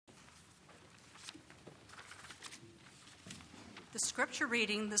scripture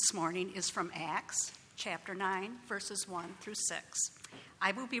reading this morning is from Acts chapter 9, verses 1 through 6.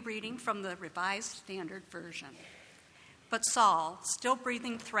 I will be reading from the Revised Standard Version. But Saul, still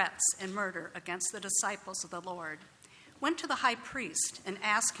breathing threats and murder against the disciples of the Lord, went to the high priest and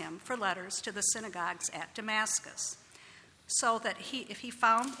asked him for letters to the synagogues at Damascus, so that if he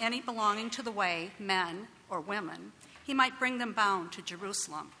found any belonging to the way, men or women, he might bring them bound to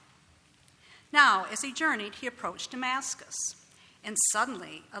Jerusalem. Now, as he journeyed, he approached Damascus, and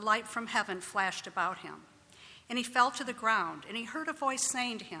suddenly a light from heaven flashed about him. And he fell to the ground, and he heard a voice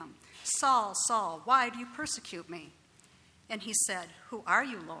saying to him, "Saul, Saul, why do you persecute me?" And he said, "Who are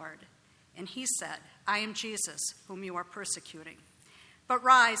you, Lord?" And he said, "I am Jesus, whom you are persecuting. But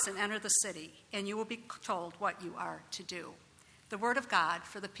rise and enter the city, and you will be told what you are to do." The word of God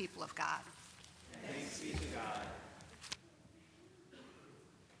for the people of God. Thanks be to God.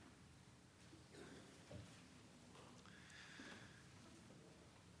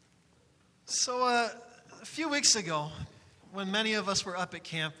 So a few weeks ago, when many of us were up at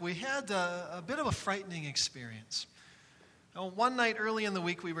camp, we had a bit of a frightening experience. One night early in the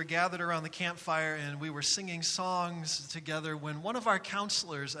week, we were gathered around the campfire and we were singing songs together when one of our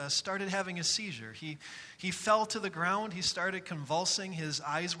counselors started having a seizure. He fell to the ground. He started convulsing. His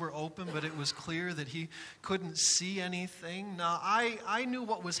eyes were open, but it was clear that he couldn't see anything. Now, I knew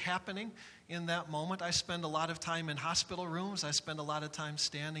what was happening in that moment. I spend a lot of time in hospital rooms. I spend a lot of time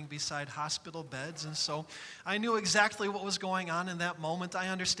standing beside hospital beds. And so I knew exactly what was going on in that moment. I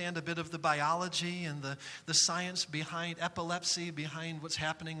understand a bit of the biology and the science behind epilepsy, behind what's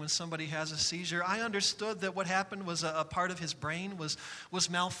happening when somebody has a seizure. I understood that what happened was a part of his brain was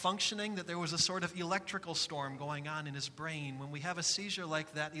malfunctioning, that there was a sort of electrical storm going on in his brain. When we have a seizure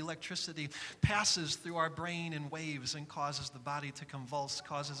like that, electricity passes through our brain in waves and causes the body to convulse,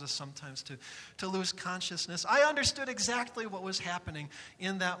 causes us sometimes to lose consciousness. I understood exactly what was happening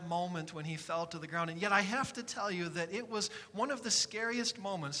in that moment when he fell to the ground. And yet I have to tell you that it was one of the scariest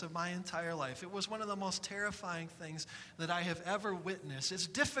moments of my entire life. It was one of the most terrifying things that I have ever witnessed. It's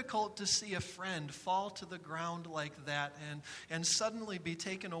difficult to see a friend fall to the ground like that and suddenly be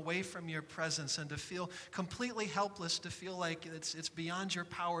taken away from your presence and to feel completely helpless, to feel like it's beyond your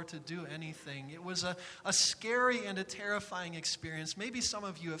power to do anything. It was a scary and a terrifying experience. Maybe some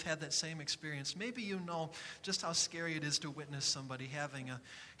of you have had that same experience. Maybe you know just how scary it is to witness somebody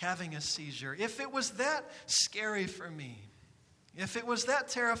having a seizure. If it was that scary for me, if it was that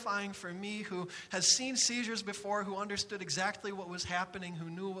terrifying for me, who has seen seizures before, who understood exactly what was happening, who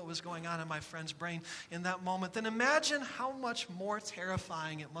knew what was going on in my friend's brain in that moment, then imagine how much more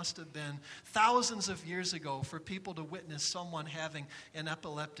terrifying it must have been thousands of years ago for people to witness someone having an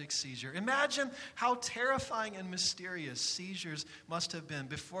epileptic seizure. Imagine how terrifying and mysterious seizures must have been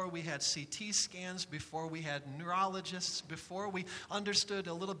before we had CT scans, before we had neurologists, before we understood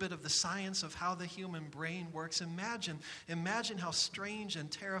a little bit of the science of how the human brain works. Imagine how strange and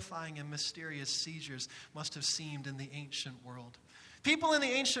terrifying and mysterious seizures must have seemed in the ancient world. People in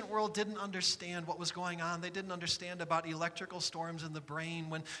the ancient world didn't understand what was going on. They didn't understand about electrical storms in the brain.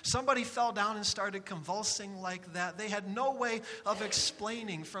 When somebody fell down and started convulsing like that, they had no way of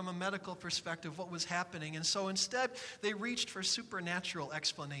explaining from a medical perspective what was happening. And so instead, they reached for supernatural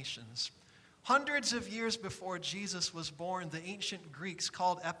explanations. Hundreds of years before Jesus was born, the ancient Greeks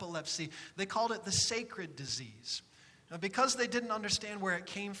called epilepsy, they called it the sacred disease. Now, because they didn't understand where it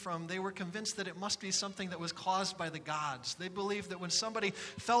came from, they were convinced that it must be something that was caused by the gods. They believed that when somebody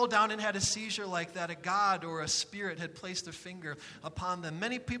fell down and had a seizure like that, a god or a spirit had placed a finger upon them.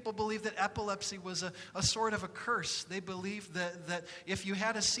 Many people believed that epilepsy was a sort of a curse. They believed that if you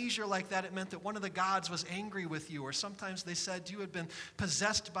had a seizure like that, it meant that one of the gods was angry with you. Or sometimes they said you had been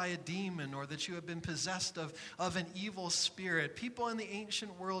possessed by a demon, or that you had been possessed of an evil spirit. People in the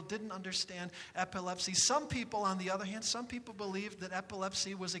ancient world didn't understand epilepsy. Some people, on the other hand, some people believed that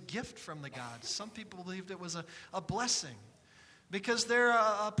epilepsy was a gift from the gods. Some people believed it was a blessing. Because there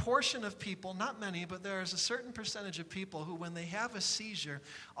are a portion of people, not many, but there's a certain percentage of people who, when they have a seizure,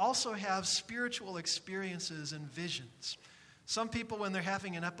 also have spiritual experiences and visions. Some people, when they're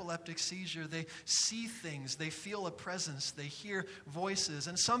having an epileptic seizure, they see things, they feel a presence, they hear voices.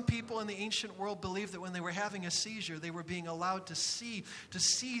 And some people in the ancient world believed that when they were having a seizure, they were being allowed to see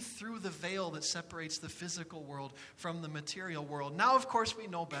through the veil that separates the physical world from the material world. Now, of course, we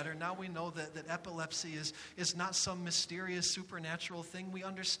know better. Now we know that epilepsy is not some mysterious supernatural thing. We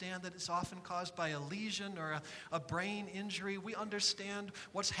understand that it's often caused by a lesion or a brain injury. We understand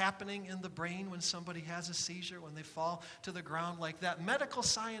what's happening in the brain when somebody has a seizure, when they fall to the ground. ground like that. Medical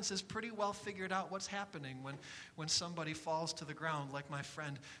science has pretty well figured out what's happening when somebody falls to the ground, like my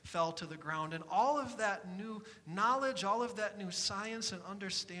friend fell to the ground. And all of that new knowledge, all of that new science and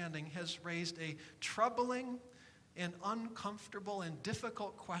understanding has raised a troubling and uncomfortable and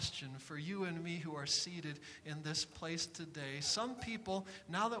difficult question for you and me who are seated in this place today. Some people,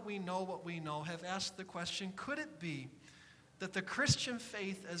 now that we know what we know, have asked the question, could it be that the Christian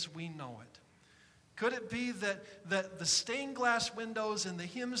faith as we know it, could it be that the stained glass windows and the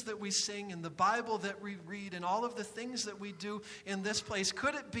hymns that we sing and the Bible that we read and all of the things that we do in this place,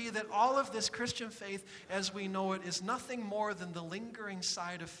 could it be that all of this Christian faith as we know it is nothing more than the lingering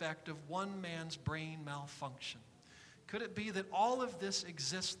side effect of one man's brain malfunction? Could it be that all of this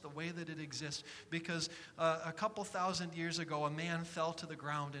exists the way that it exists because a couple thousand years ago a man fell to the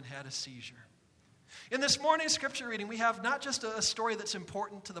ground and had a seizure? In this morning's scripture reading, we have not just a story that's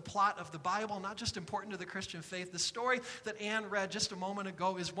important to the plot of the Bible, not just important to the Christian faith. The story that Ann read just a moment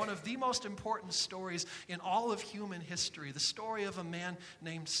ago is one of the most important stories in all of human history, the story of a man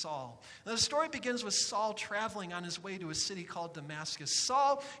named Saul. Now, the story begins with Saul traveling on his way to a city called Damascus.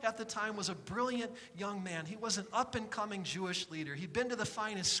 Saul, at the time, was a brilliant young man. He was an up-and-coming Jewish leader. He'd been to the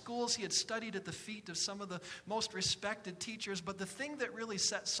finest schools. He had studied at the feet of some of the most respected teachers. But the thing that really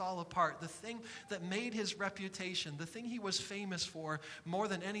set Saul apart, the thing that made his reputation, the thing he was famous for more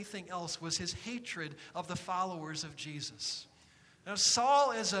than anything else, was his hatred of the followers of Jesus. Now,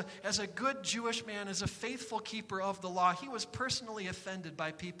 Saul, as a good Jewish man, as a faithful keeper of the law, he was personally offended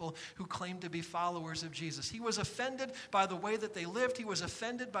by people who claimed to be followers of Jesus. He was offended by the way that they lived. He was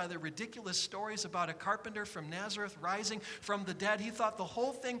offended by the ridiculous stories about a carpenter from Nazareth rising from the dead. He thought the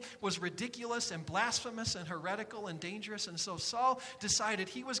whole thing was ridiculous and blasphemous and heretical and dangerous. And so Saul decided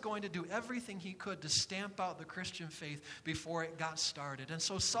he was going to do everything he could to stamp out the Christian faith before it got started. And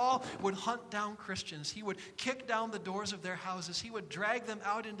so Saul would hunt down Christians. He would kick down the doors of their houses. He would drag them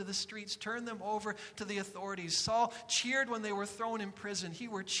out into the streets, turn them over to the authorities. Saul cheered when they were thrown in prison. He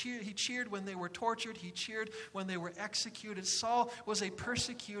cheered when they were tortured. He cheered when they were executed. Saul was a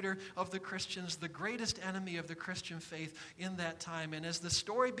persecutor of the Christians, the greatest enemy of the Christian faith in that time. And as the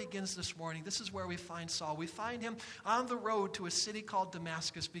story begins this morning, this is where we find Saul. We find him on the road to a city called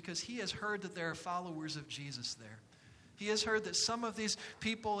Damascus because he has heard that there are followers of Jesus there. He has heard that some of these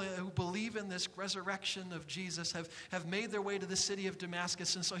people who believe in this resurrection of Jesus have made their way to the city of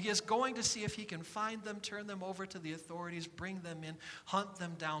Damascus. And so he is going to see if he can find them, turn them over to the authorities, bring them in, hunt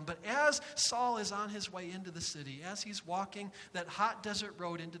them down. But as Saul is on his way into the city, as he's walking that hot desert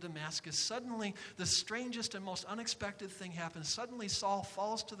road into Damascus, suddenly the strangest and most unexpected thing happens. Suddenly Saul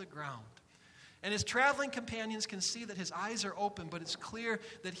falls to the ground. And his traveling companions can see that his eyes are open, but it's clear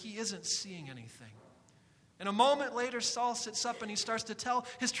that he isn't seeing anything. And a moment later, Saul sits up and he starts to tell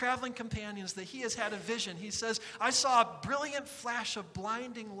his traveling companions that he has had a vision. He says, I saw a brilliant flash of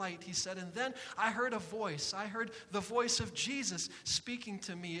blinding light, he said, and then I heard a voice. I heard the voice of Jesus speaking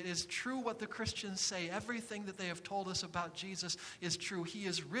to me. It is true what the Christians say. Everything that they have told us about Jesus is true. He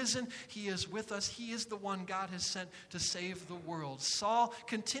is risen. He is with us. He is the one God has sent to save the world. Saul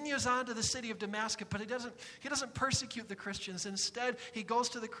continues on to the city of Damascus, but he doesn't persecute the Christians. Instead, he goes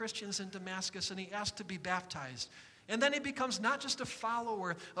to the Christians in Damascus and he asks to be baptized. And then he becomes not just a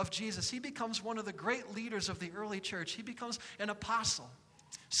follower of Jesus, he becomes one of the great leaders of the early church. He becomes an apostle.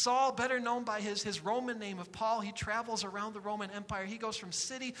 Saul, better known by his Roman name of Paul, he travels around the Roman Empire. He goes from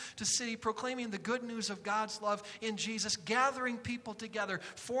city to city proclaiming the good news of God's love in Jesus, gathering people together,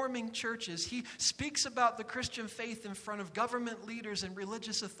 forming churches. He speaks about the Christian faith in front of government leaders and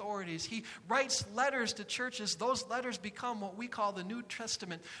religious authorities. He writes letters to churches. Those letters become what we call the New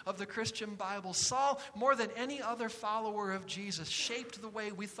Testament of the Christian Bible. Saul, more than any other follower of Jesus, shaped the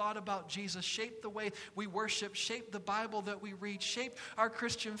way we thought about Jesus, shaped the way we worship, shaped the Bible that we read, shaped our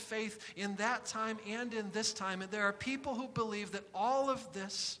Christian faith in that time and in this time. And there are people who believe that all of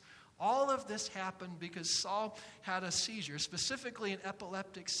this happened because Saul had a seizure, specifically an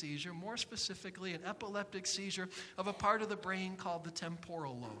epileptic seizure, more specifically an epileptic seizure of a part of the brain called the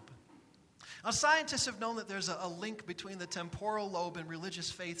temporal lobe. Now, scientists have known that there's a link between the temporal lobe and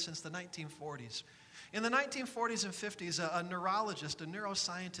religious faith since the 1940s. In the 1940s and 50s, a neurologist, a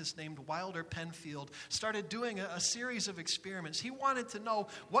neuroscientist named Wilder Penfield started doing a series of experiments. He wanted to know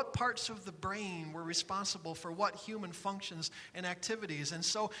what parts of the brain were responsible for what human functions and activities. And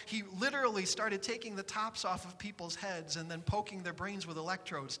so he literally started taking the tops off of people's heads and then poking their brains with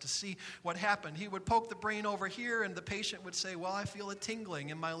electrodes to see what happened. He would poke the brain over here and the patient would say, well, I feel a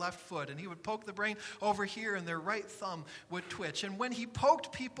tingling in my left foot. And he would poke the brain over here and their right thumb would twitch. And when he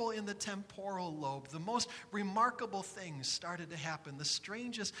poked people in the temporal lobe, lobe, the most remarkable things started to happen. The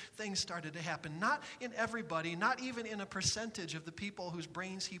strangest things started to happen. Not in everybody, not even in a percentage of the people whose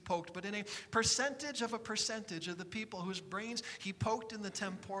brains he poked, but in a percentage of the people whose brains he poked in the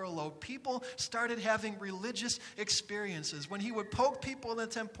temporal lobe. People started having religious experiences. When he would poke people in the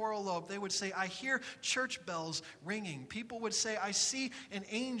temporal lobe, they would say, I hear church bells ringing. People would say, I see an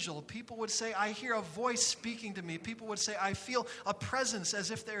angel. People would say, I hear a voice speaking to me. People would say, I feel a presence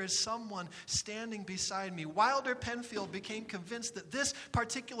as if there is someone standing beside me. Wilder Penfield became convinced that this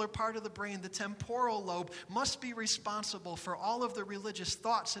particular part of the brain, the temporal lobe, must be responsible for all of the religious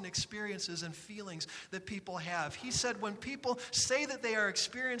thoughts and experiences and feelings that people have. He said when people say that they are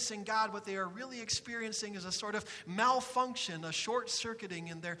experiencing God, what they are really experiencing is a sort of malfunction, a short-circuiting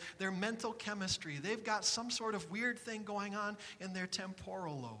in their mental chemistry. They've got some sort of weird thing going on in their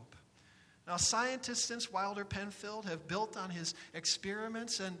temporal lobe. Now, scientists since Wilder Penfield have built on his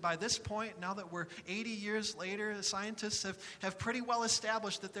experiments, and by this point, now that we're 80 years later, the scientists have pretty well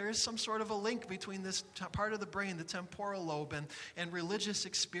established that there is some sort of a link between this part of the brain, the temporal lobe, and religious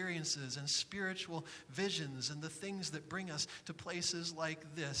experiences and spiritual visions and the things that bring us to places like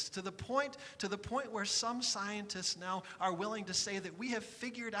this. To the point where some scientists now are willing to say that we have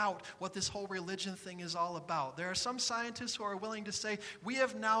figured out what this whole religion thing is all about. There are some scientists who are willing to say we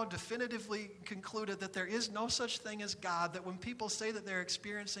have now definitively concluded that there is no such thing as God, that when people say that they're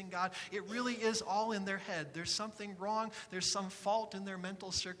experiencing God, it really is all in their head. There's something wrong. There's some fault in their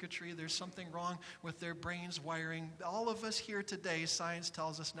mental circuitry. There's something wrong with their brain's wiring. All of us here today, science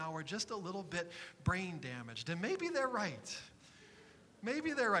tells us now, we're just a little bit brain damaged. And maybe they're right.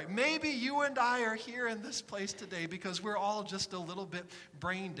 Maybe they're right. Maybe you and I are here in this place today because we're all just a little bit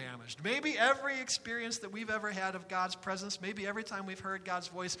brain damaged. Maybe every experience that we've ever had of God's presence, maybe every time we've heard God's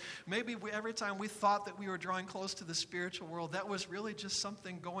voice, maybe every time we thought that we were drawing close to the spiritual world, that was really just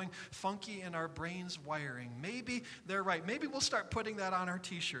something going funky in our brain's wiring. Maybe they're right. Maybe we'll start putting that on our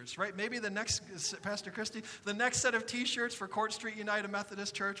t-shirts, right? Maybe the next, Pastor Christy, the next set of t-shirts for Court Street United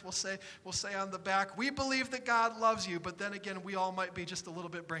Methodist Church will say on the back, we believe that God loves you, but then again, we all might be just a little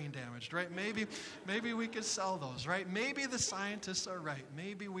bit brain damaged, right? Maybe we could sell those, right? Maybe the scientists are right.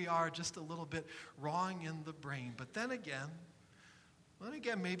 Maybe we are just a little bit wrong in the brain. But then again,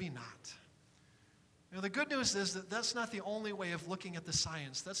 maybe not. You know, the good news is that that's not the only way of looking at the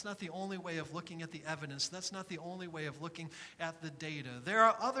science. That's not the only way of looking at the evidence. That's not the only way of looking at the data. There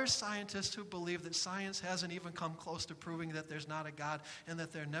are other scientists who believe that science hasn't even come close to proving that there's not a God and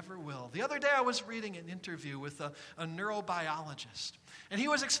that there never will. The other day I was reading an interview with a neurobiologist, and he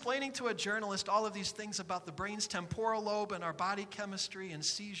was explaining to a journalist all of these things about the brain's temporal lobe and our body chemistry and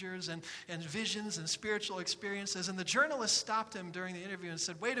seizures and visions and spiritual experiences. And the journalist stopped him during the interview and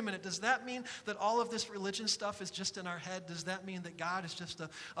said, wait a minute, does that mean that all of this religion stuff is just in our head? Does that mean that God is just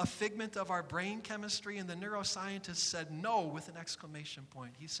a figment of our brain chemistry? And the neuroscientist said no with an exclamation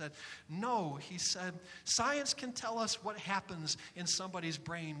point. He said, no. He said, science can tell us what happens in somebody's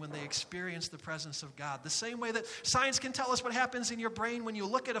brain when they experience the presence of God. The same way that science can tell us what happens in your brain when you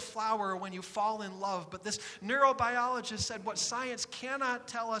look at a flower or when you fall in love. But this neurobiologist said what science cannot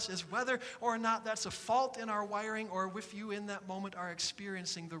tell us is whether or not that's a fault in our wiring or if you in that moment are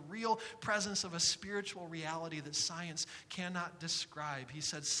experiencing the real presence of a spiritual reality that science cannot describe. He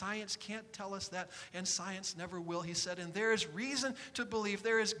said science can't tell us that and science never will. He said, and there is reason to believe,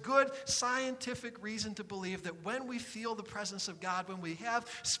 there is good scientific reason to believe that when we feel the presence of God, when we have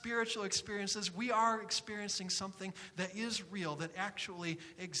spiritual experiences, we are experiencing something that is real, that actually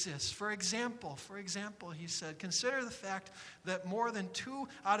exists. For example, he said, consider the fact that more than 2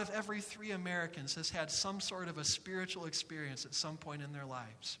 out of every 3 Americans has had some sort of a spiritual experience at some point in their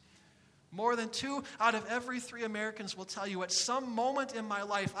lives. More than 2 out of every 3 Americans will tell you, at some moment in my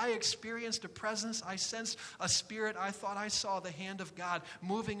life, I experienced a presence, I sensed a spirit, I thought I saw the hand of God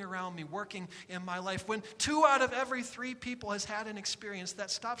moving around me, working in my life. When 2 out of every 3 people has had an experience,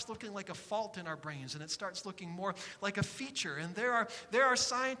 that stops looking like a fault in our brains, and it starts looking more like a feature. And there are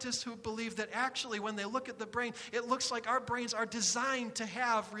scientists who believe that actually when they look at the brain, it looks like our brains are designed to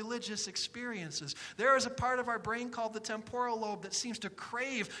have religious experiences. There is a part of our brain called the temporal lobe that seems to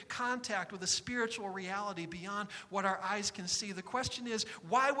crave contact with a spiritual reality beyond what our eyes can see. The question is,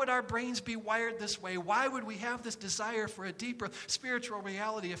 why would our brains be wired this way? Why would we have this desire for a deeper spiritual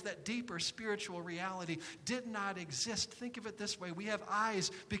reality if that deeper spiritual reality did not exist? Think of it this way. We have eyes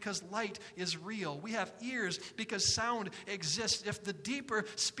because light is real. We have ears because sound exists. If the deeper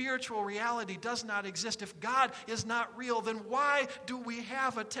spiritual reality does not exist, if God is not real, then why do we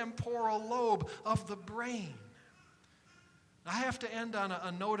have a temporal lobe of the brain? I have to end on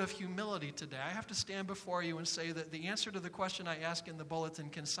a note of humility today. I have to stand before you and say that the answer to the question I ask in the bulletin,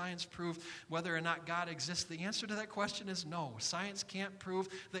 can science prove whether or not God exists? The answer to that question is no. Science can't prove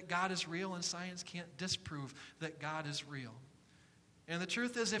that God is real, and science can't disprove that God is real. And the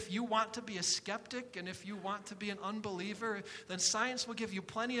truth is, if you want to be a skeptic and if you want to be an unbeliever, then science will give you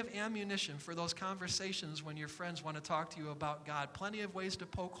plenty of ammunition for those conversations when your friends want to talk to you about God. Plenty of ways to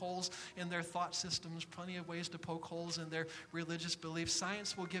poke holes in their thought systems, plenty of ways to poke holes in their religious beliefs.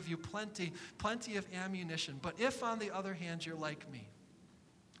 Science will give you plenty of ammunition. But if, on the other hand, you're like me,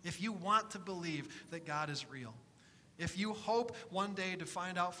 if you want to believe that God is real, if you hope one day to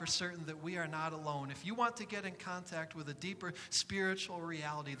find out for certain that we are not alone, if you want to get in contact with a deeper spiritual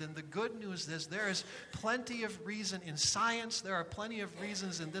reality, then the good news is there is plenty of reason in science, there are plenty of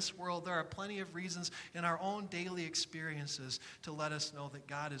reasons in this world, there are plenty of reasons in our own daily experiences to let us know that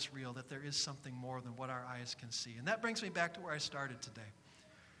God is real, that there is something more than what our eyes can see. And that brings me back to where I started today.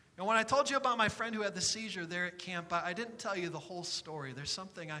 And when I told you about my friend who had the seizure there at camp, I didn't tell you the whole story. There's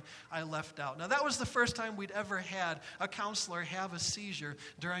something I left out. Now, that was the first time we'd ever had a counselor have a seizure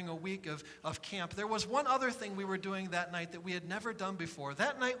during a week of camp. There was one other thing we were doing that night that we had never done before.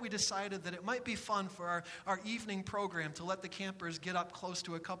 That night we decided that it might be fun for our evening program to let the campers get up close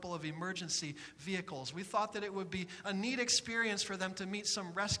to a couple of emergency vehicles. We thought that it would be a neat experience for them to meet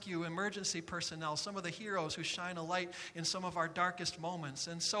some rescue emergency personnel, some of the heroes who shine a light in some of our darkest moments.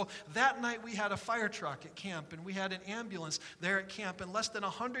 And so that night we had a fire truck at camp, and we had an ambulance there at camp. And less than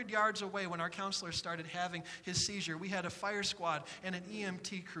 100 yards away, when our counselor started having his seizure, we had a fire squad and an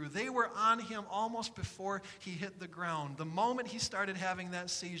EMT crew. They were on him almost before he hit the ground. The moment he started having that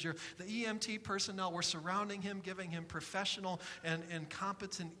seizure, the EMT personnel were surrounding him, giving him professional and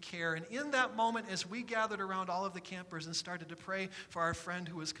competent care. And in that moment, as we gathered around all of the campers and started to pray for our friend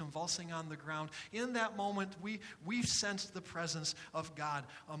who was convulsing on the ground, in that moment, we sensed the presence of God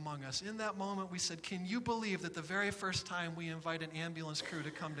among us. In that moment, we said, can you believe that the very first time we invite an ambulance crew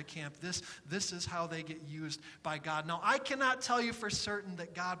to come to camp, this is how they get used by God? Now, I cannot tell you for certain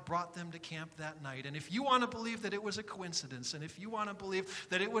that God brought them to camp that night. And if you want to believe that it was a coincidence, and if you want to believe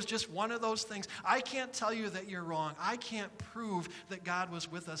that it was just one of those things, I can't tell you that you're wrong. I can't prove that God was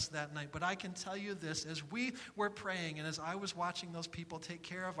with us that night. But I can tell you this, as we were praying and as I was watching those people take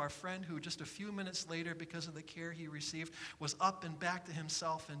care of our friend who just a few minutes later, because of the care he received, was up and back to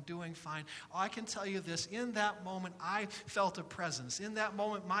himself and doing fine, I can tell you this, in that moment I felt a presence. In that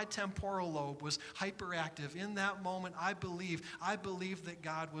moment my temporal lobe was hyperactive. In that moment I believe that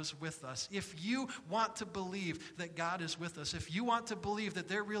God was with us. If you want to believe that God is with us, if you want to believe that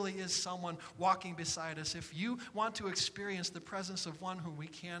there really is someone walking beside us, if you want to experience the presence of one whom we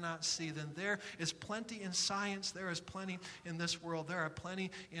cannot see, then there is plenty in science, there is plenty in this world, there are plenty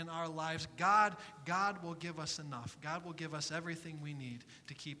in our lives. God will give us enough. God will give us everything we need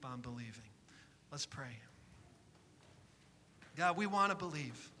to keep on believing. Let's pray. God, we want to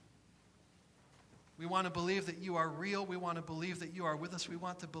believe. We want to believe that you are real. We want to believe that you are with us. We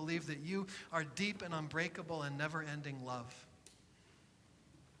want to believe that you are deep and unbreakable and never-ending love.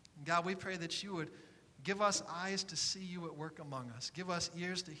 God, we pray that you would give us eyes to see you at work among us. Give us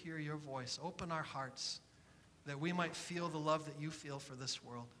ears to hear your voice. Open our hearts that we might feel the love that you feel for this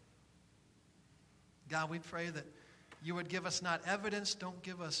world. God, we pray that you would give us not evidence, don't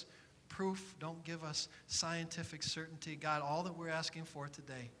give us proof, don't give us scientific certainty. God, all that we're asking for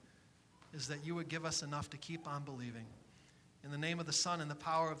today is that you would give us enough to keep on believing. In the name of the Son and the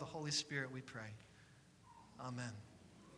power of the Holy Spirit we pray. Amen.